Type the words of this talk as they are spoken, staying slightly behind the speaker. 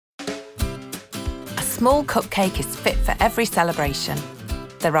small cupcake is fit for every celebration.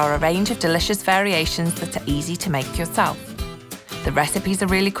 There are a range of delicious variations that are easy to make yourself. The recipes are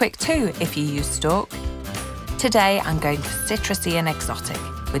really quick too if you use Stork. Today I'm going for citrusy and exotic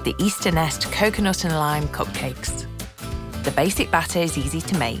with the Easter Nest Coconut and Lime Cupcakes. The basic batter is easy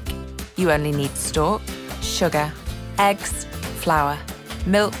to make. You only need Stork, sugar, eggs, flour,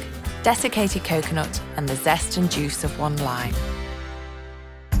 milk, desiccated coconut and the zest and juice of 1 lime.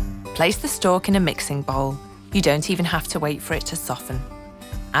 Place the Stork in a mixing bowl. You don't even have to wait for it to soften.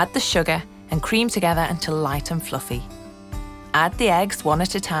 Add the sugar and cream together until light and fluffy. Add the eggs one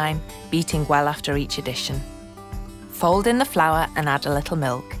at a time, beating well after each addition. Fold in the flour and add a little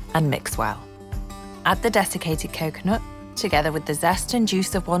milk and mix well. Add the desiccated coconut together with the zest and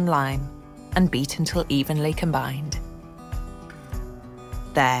juice of 1 lime and beat until evenly combined.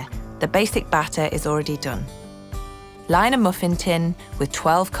 There, the basic batter is already done. Line a muffin tin with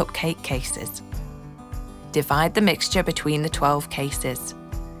 12 cupcake cases. Divide the mixture between the 12 cases.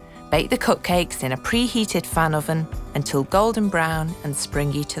 Bake the cupcakes in a preheated fan oven until golden brown and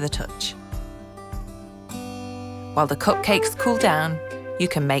springy to the touch. While the cupcakes cool down, you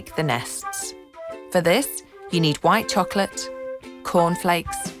can make the nests. For this, you need white chocolate,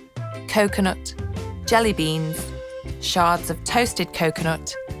 cornflakes, coconut, jelly beans, shards of toasted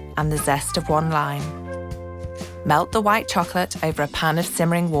coconut, and the zest of 1 lime. Melt the white chocolate over a pan of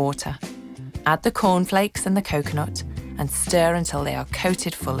simmering water. Add the cornflakes and the coconut and stir until they are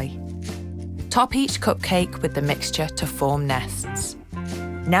coated fully. Top each cupcake with the mixture to form nests.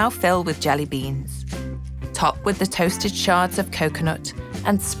 Now fill with jelly beans. Top with the toasted shards of coconut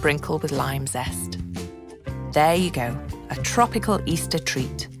and sprinkle with lime zest. There you go, a tropical Easter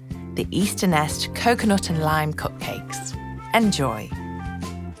treat. The Easter Nest Coconut and Lime Cupcakes. Enjoy!